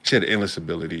 She had endless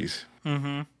abilities.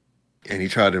 Mm-hmm. And he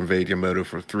tried to invade Yamato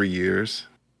for 3 years,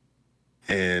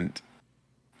 and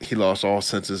he lost all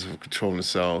senses of controlling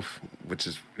himself, which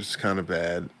is kind of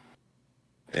bad.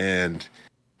 And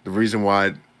the reason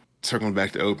why, circling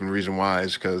back to opium, the reason why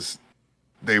is because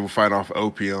they would fight off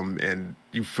opium and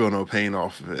you feel no pain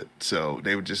off of it. So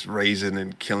they were just raising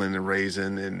and killing and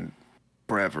raising and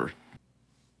forever.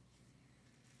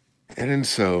 And then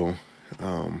so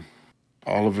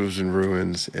all of it was in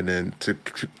ruins. And then to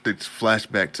flash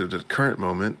back to the current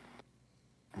moment,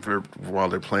 while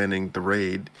they're planning the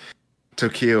raid,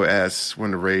 Tokyo asks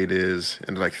when the raid is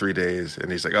in like 3 days,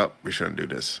 and he's like, "Oh, we shouldn't do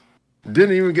this."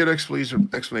 Didn't even get an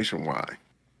explanation why,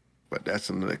 but that's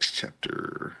in the next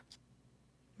chapter.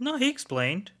 No, he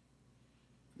explained.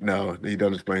 No, he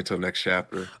doesn't explain until the next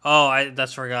chapter. Oh,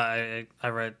 that's forgot.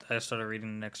 I started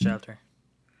reading the next chapter.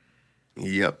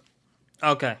 Yep.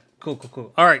 Okay,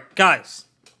 cool. All right, guys.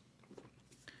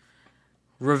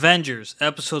 Revengers,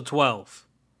 episode 12.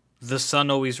 The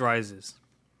Sun Always Rises.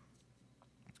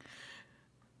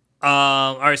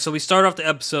 All right, so we start off the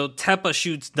episode. Teppa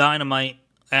shoots dynamite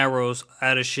arrows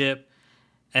at a ship,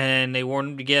 and they warn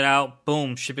him to get out.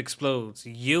 Boom, ship explodes.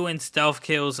 Ewan stealth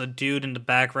kills a dude in the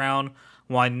background,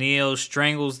 while Neo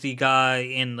strangles the guy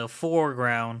in the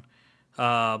foreground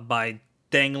by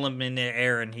dangling him in the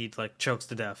air, and he like chokes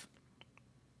to death.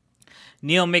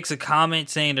 Neo makes a comment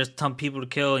saying there's a ton of people to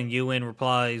kill, and Ewan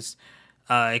replies,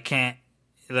 "It can't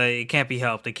be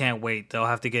helped. They can't wait. They'll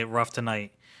have to get rough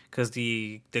tonight." Because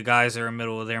the guys are in the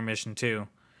middle of their mission too.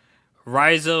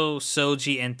 Raizo,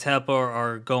 Soji, and Teppa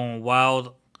are going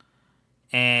wild.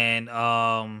 And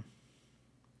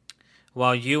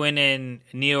while Ewan and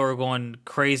Neo are going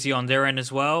crazy on their end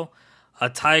as well, a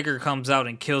tiger comes out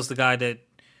and kills the guy that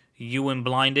Ewan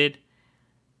blinded.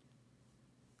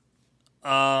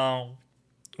 Raizo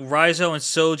and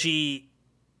Soji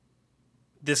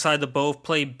decide to both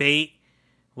play bait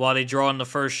while they draw in the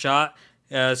first shot.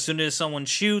 As soon as someone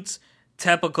shoots,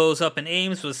 Teppa goes up and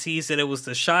aims, but sees that it was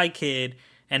the shy kid,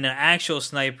 and the actual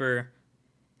sniper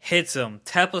hits him.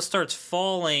 Teppa starts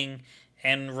falling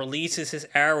and releases his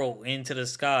arrow into the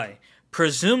sky,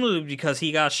 presumably because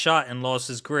he got shot and lost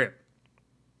his grip.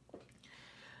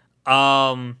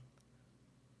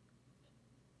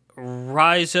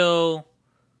 Raizo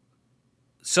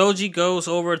Soji goes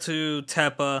over to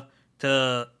Teppa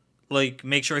to like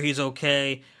make sure he's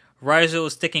okay. Raizo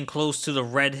is sticking close to the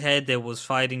redhead that was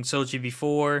fighting Soji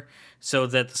before, so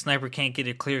that the sniper can't get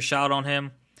a clear shot on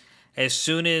him. As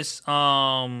soon as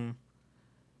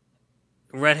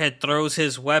redhead throws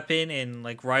his weapon and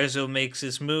like Raizo makes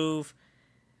his move,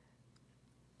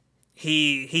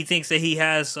 he thinks that he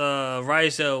has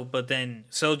Raizo, but then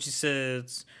Soji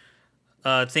says,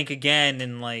 "Think again,"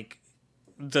 and like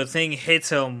the thing hits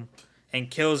him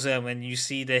and kills him, and you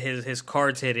see that his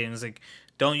card's hit, and it's like,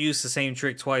 don't use the same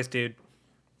trick twice, dude.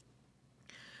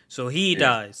 So he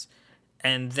dies,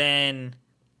 and then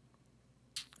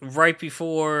right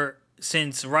before,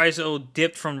 since Raizo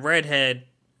dipped from redhead,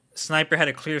 Sniper had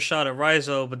a clear shot at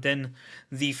Raizo, but then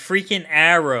the freaking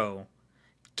arrow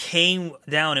came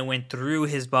down and went through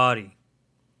his body.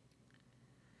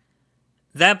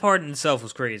 That part in itself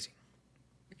was crazy.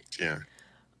 Yeah.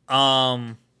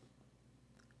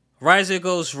 Raizo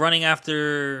goes running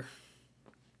after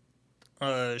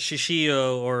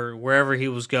Shishio or wherever he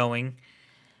was going.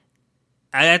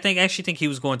 I actually think he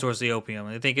was going towards the opium.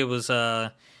 I think it was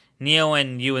Neo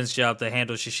and Ewan's job to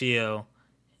handle Shishio,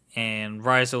 and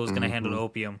Raizo was going to handle the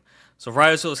opium. So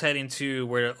Raizo is heading to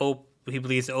where he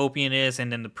believes the opium is,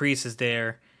 and then the priest is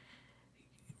there.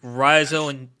 Raizo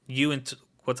and Ewan,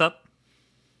 what's up?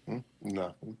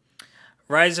 Nothing.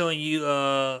 Raizo and you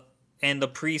and the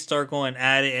priest start going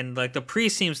at it, and like the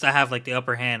priest seems to have like the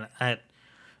upper hand at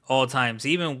all times,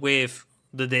 even with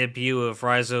the debut of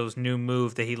Raizo's new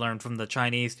move that he learned from the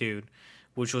Chinese dude,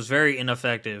 which was very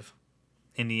ineffective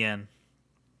in the end.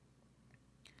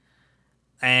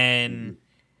 And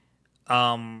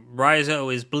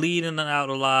Raizo is bleeding out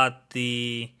a lot.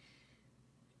 The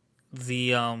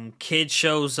kid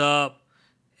shows up,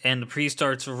 and the priest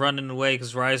starts running away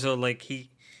because Raizo, like, he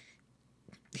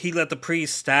let the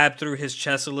priest stab through his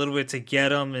chest a little bit to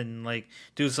get him, and like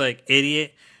dude's like,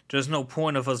 idiot, there's no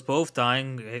point of us both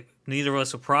dying, neither of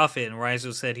us will profit. And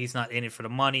Raizo said he's not in it for the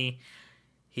money,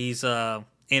 he's in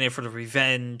it for the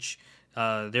revenge.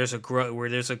 There's a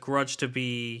grudge to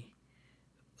be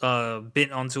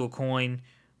bent onto a coin,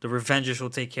 the Revengers will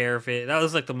take care of it. That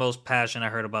was like the most passion I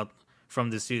heard about from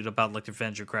this dude about like the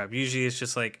Avenger crap. Usually it's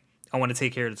just like, I want to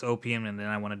take care of this opium and then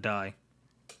I want to die.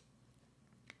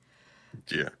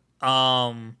 Yeah.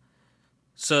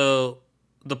 So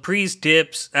the priest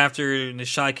dips after the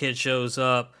Shy Kid shows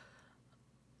up.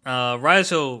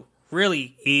 Raizo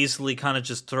really easily kind of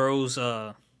just throws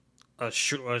a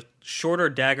shorter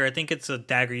dagger. I think it's a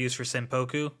dagger used for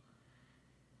Senpoku.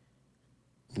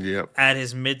 Yep. At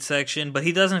his midsection, but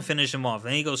he doesn't finish him off.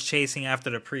 Then he goes chasing after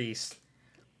the priest.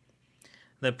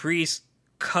 The priest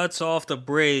cuts off the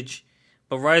bridge,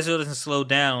 but Raizo doesn't slow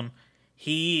down.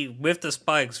 He, with the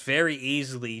spikes, very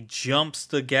easily jumps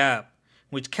the gap,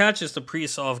 which catches the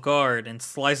priest off guard and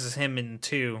slices him in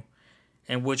two.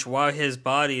 And which, while his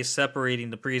body is separating,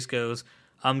 the priest goes,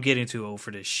 "I'm getting too old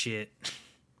for this shit."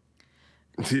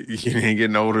 You ain't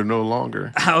getting older no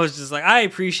longer. I was just like, I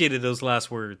appreciated those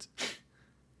last words.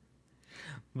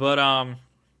 But,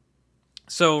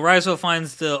 so Raizo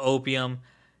finds the opium.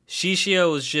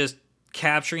 Shishio is just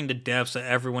capturing the depths of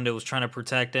everyone that was trying to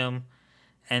protect him.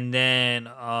 And then,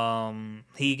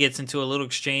 he gets into a little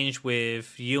exchange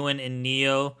with Ewan and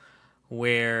Neo,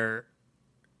 where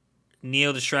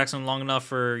Neo distracts him long enough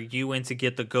for Ewan to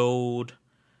get the gold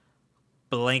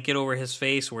blanket over his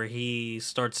face, where he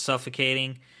starts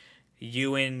suffocating.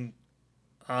 Ewan,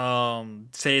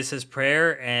 says his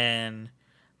prayer, and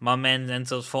my man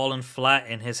ends up falling flat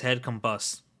and his head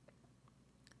combusts.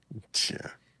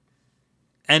 Yeah.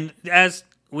 And as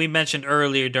we mentioned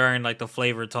earlier during like the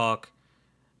flavor talk,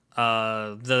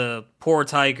 the poor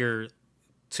tiger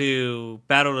to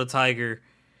battle the tiger,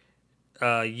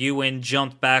 Ewan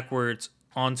jumped backwards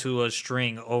onto a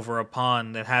string over a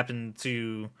pond that happened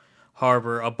to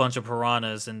harbor a bunch of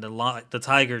piranhas, and the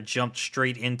tiger jumped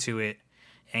straight into it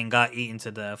and got eaten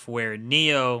to death, where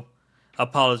Neo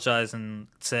apologized and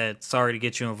said, "Sorry to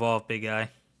get you involved, big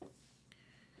guy."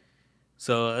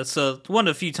 So it's one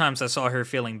of the few times I saw her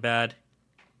feeling bad.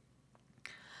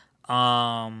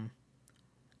 After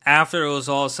it was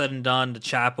all said and done, the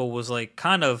chapel was like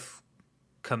kind of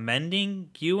commending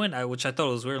Ewan, which I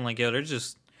thought was weird. Like, yo, they're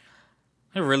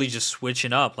really just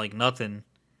switching up like nothing.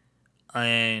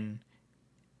 And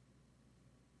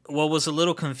what was a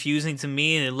little confusing to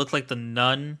me, and it looked like the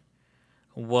nun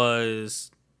was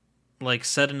like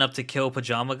setting up to kill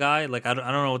Pajama Guy. Like, I don't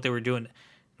know what they were doing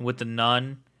with the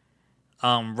nun.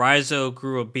 Raizo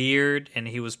grew a beard and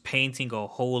he was painting a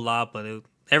whole lot, but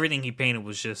everything he painted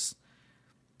was just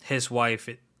his wife.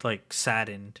 It like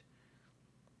saddened.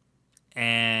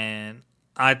 and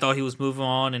I thought he was moving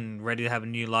on and ready to have a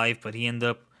new life, but he ended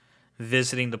up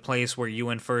visiting the place where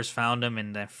Ewan first found him,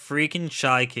 and that freaking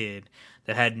shy kid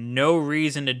that had no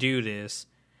reason to do this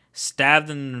stabbed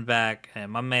him in the back,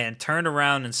 and my man turned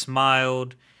around and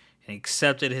smiled and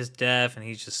accepted his death, and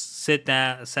he just sat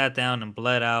down and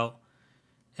bled out,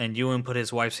 and Ewan put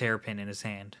his wife's hairpin in his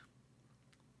hand.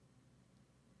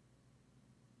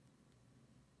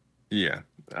 Yeah,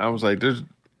 I was like, there's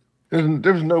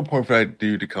no point for that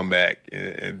dude to come back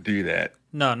and do that.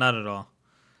 No, not at all.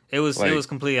 It was Like,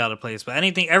 completely out of place. But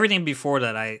everything before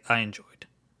that, I enjoyed.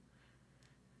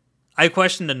 I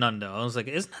questioned the nun though. I was like,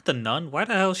 isn't that the nun? Why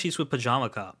the hell she's with Pajama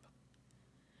Cop?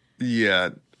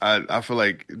 yeah, I feel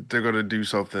like they're gonna do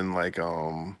something like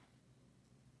yeah,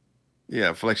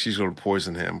 I feel like she's gonna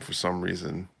poison him for some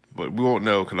reason, but we won't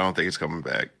know because I don't think it's coming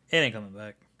back. It ain't coming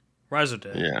back. Rise or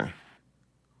dead. Yeah,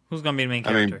 Who's gonna be the main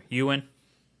I mean, character? Ewan.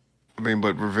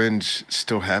 but revenge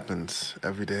still happens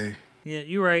every day. Yeah,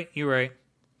 you're right. You're right.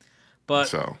 But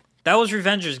So that was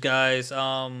Revengers, guys.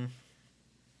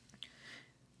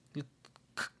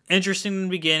 Interesting in the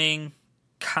beginning,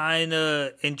 kind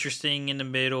of interesting in the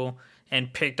middle,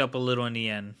 and picked up a little in the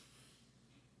end.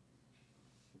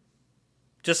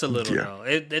 Just a little yeah, though.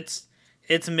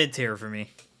 It's mid tier for me.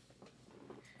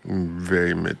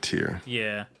 very mid tier.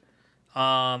 Yeah.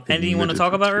 Anything you want to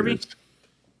talk about, Irby?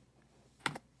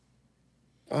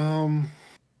 Um,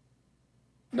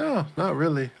 no, not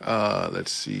really.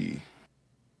 Let's see.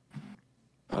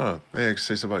 Oh, maybe I could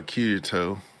say something about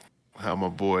Kirito. How my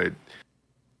boy,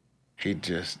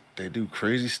 they do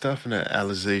crazy stuff in that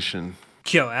Alization.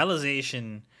 Yo,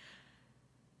 Alization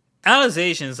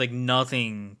is like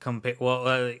nothing compared.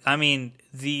 Well, I mean,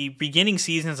 the beginning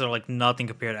seasons are like nothing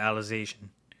compared to Alization.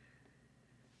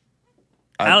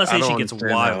 I Alization don't gets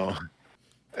understand wild.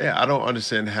 yeah, I don't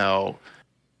understand how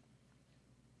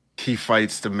he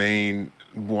fights the main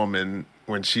woman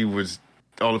when she was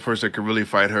the only person that could really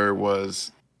fight her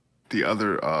was the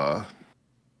other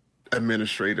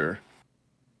administrator,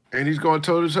 and he's going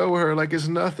toe to toe with her like it's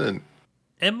nothing.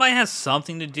 It might have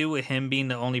something to do with him being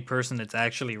the only person that's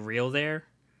actually real there.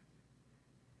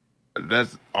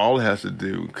 That's all it has to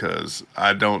do because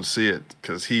I don't see it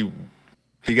because he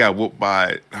got whooped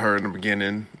by her in the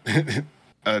beginning,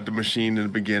 the machine in the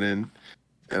beginning,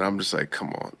 and I'm just like, come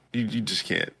on, you just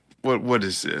can't. What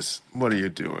is this? What are you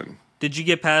doing? Did you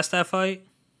get past that fight?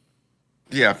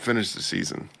 Yeah, I finished the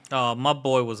season. Oh, my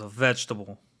boy was a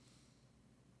vegetable.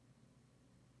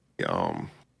 Um,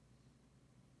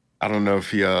 I don't know if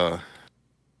he yeah,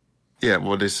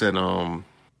 well they said on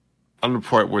the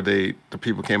part where the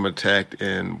people came attacked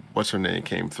and what's her name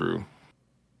came through.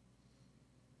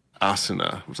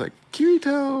 Asuna. It was like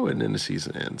Kirito, and then the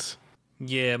season ends.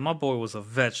 Yeah, my boy was a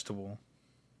vegetable.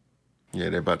 Yeah,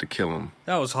 they're about to kill him.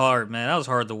 That was hard, man. That was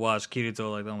hard to watch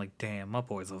Kirito like that. I'm like, damn, my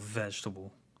boy's a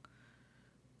vegetable.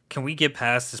 Can we get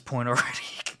past this point already?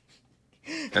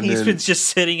 And He's then been just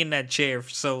sitting in that chair for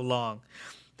so long,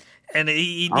 and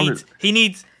he I needs don't, he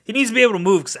needs he needs to be able to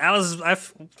move. Because I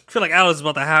feel like Alice is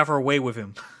about to have her way with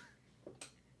him.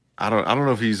 I don't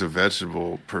know if he's a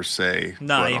vegetable per se.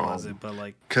 Nah, but, he wasn't. But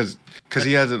like, cause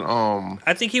he has an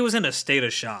I think he was in a state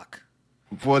of shock.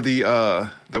 for the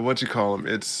what you call him,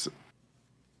 it's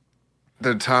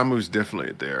the time was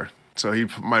definitely there. So he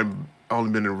might have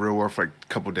only been in real world for like a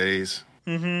couple days.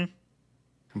 Mm-hmm.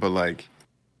 But like,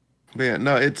 man,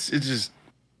 no, it's just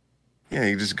yeah,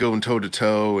 you just going toe to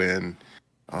toe and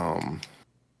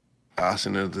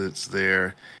Asuna that's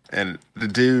there, and the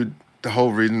dude. The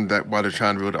whole reason that why they're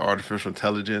trying to build artificial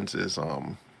intelligence is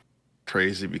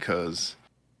crazy because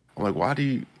I'm like, why do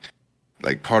you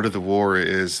like part of the war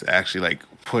is actually like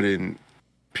putting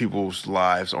people's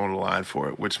lives on the line for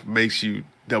it, which makes you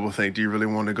double think, do you really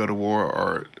want to go to war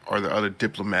or are there other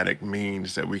diplomatic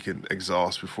means that we can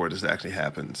exhaust before this actually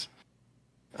happens?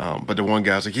 But the one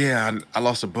guy's like, yeah, I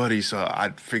lost a buddy, so I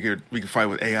figured we could fight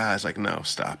with AI. It's like, no,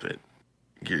 stop it.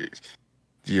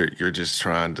 You're just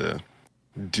trying to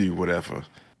do whatever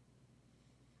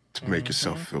to make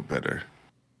yourself feel better.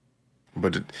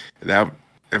 But that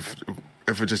if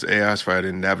it's just AI's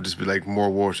fighting, that would just be like more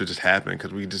wars should just happen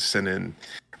because we just send in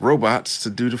robots to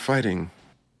do the fighting,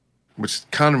 which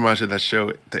kind of reminds me of that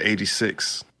show, the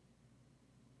 '86.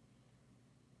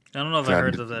 I don't know if I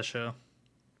heard of that show.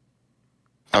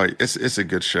 Oh, it's a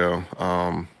good show.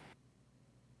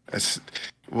 It's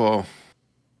well,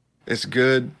 it's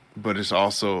good, but it's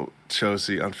also shows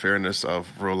the unfairness of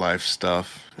real life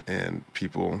stuff and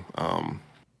people.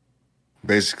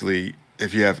 Basically,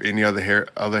 if you have any other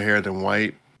hair than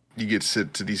white, you get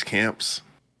sent to these camps,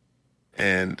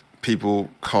 and people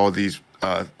call these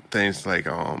things like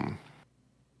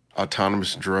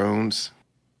autonomous drones,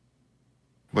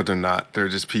 but they're not. They're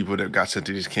just people that got sent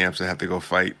to these camps that have to go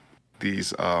fight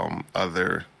these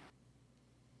other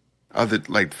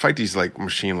like fight these like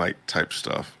machine like type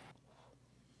stuff.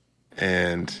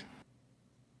 And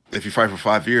if you fight for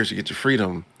 5 years, you get your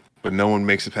freedom, but no one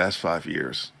makes it past 5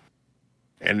 years.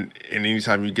 And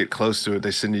anytime you get close to it,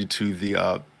 they send you to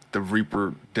the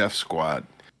Reaper Death Squad,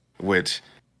 which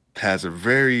has a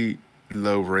very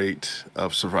low rate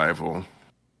of survival,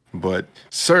 but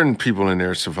certain people in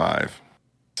there survive.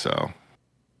 So,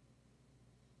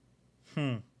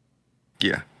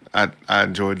 yeah, I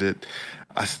enjoyed it.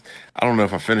 I, I don't know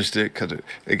if I finished it because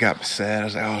it got me sad. I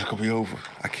was like, oh, it's gonna be over.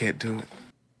 I can't do it.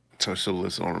 So it still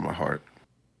lives on in my heart.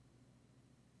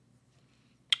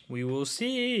 We will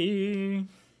see.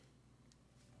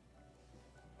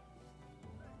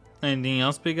 Anything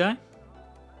else, big guy?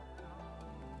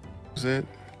 Is it?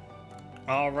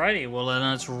 Alrighty, well then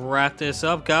let's wrap this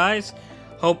up, guys.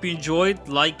 Hope you enjoyed.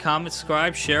 Like, comment,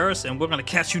 subscribe, share us, and we're gonna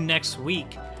catch you next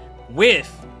week with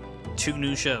 2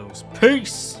 new shows.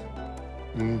 Peace!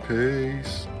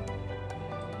 Peace.